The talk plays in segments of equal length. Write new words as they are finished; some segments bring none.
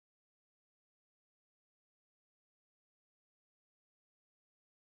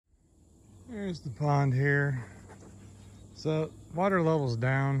There's the pond here. So water level's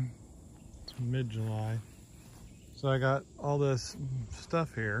down. It's mid-July. So I got all this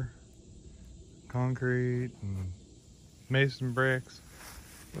stuff here. Concrete and mason bricks.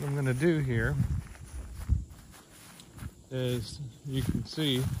 What I'm gonna do here is, you can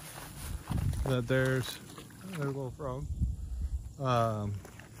see that there's a little frog.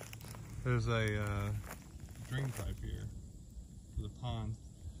 There's a drain pipe here for the pond.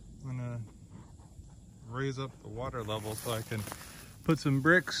 I'm gonna raise up the water level so I can put some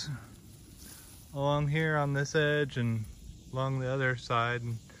bricks along here on this edge and along the other side,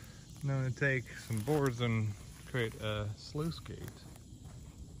 and I'm gonna take some boards and create a sluice gate.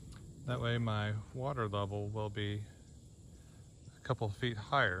 That way my water level will be a couple of feet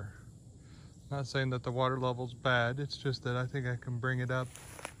higher. Not saying that the water level's bad, it's just that I think I can bring it up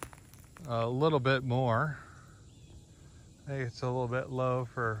a little bit more. I think it's a little bit low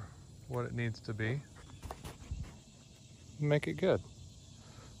for what it needs to be. Make it good.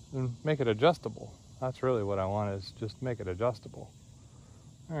 And make it adjustable. That's really what I want, is just make it adjustable.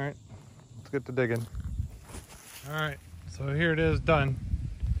 All right, let's get to digging. All right, so here it is done.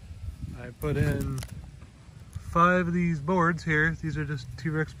 I put in 5 of these boards here. These are just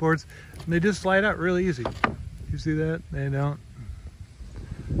T-Rex boards, and they just slide out really easy. You see that? They don't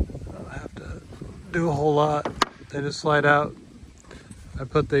have to do a whole lot. They just slide out. I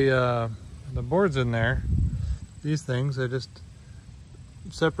put the boards in there. These things, I just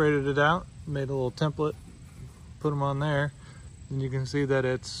separated it out, made a little template, put them on there, and you can see that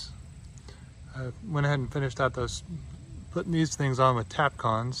I went ahead and finished out putting these things on with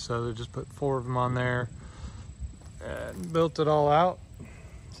Tapcons, so I just put 4 of them on there and built it all out.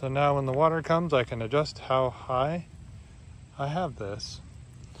 So now when the water comes, I can adjust how high I have this.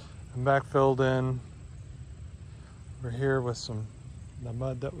 I'm backfilled in over here with the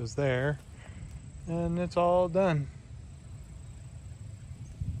mud that was there, and it's all done.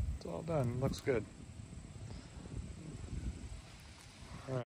 It's all done. Looks good.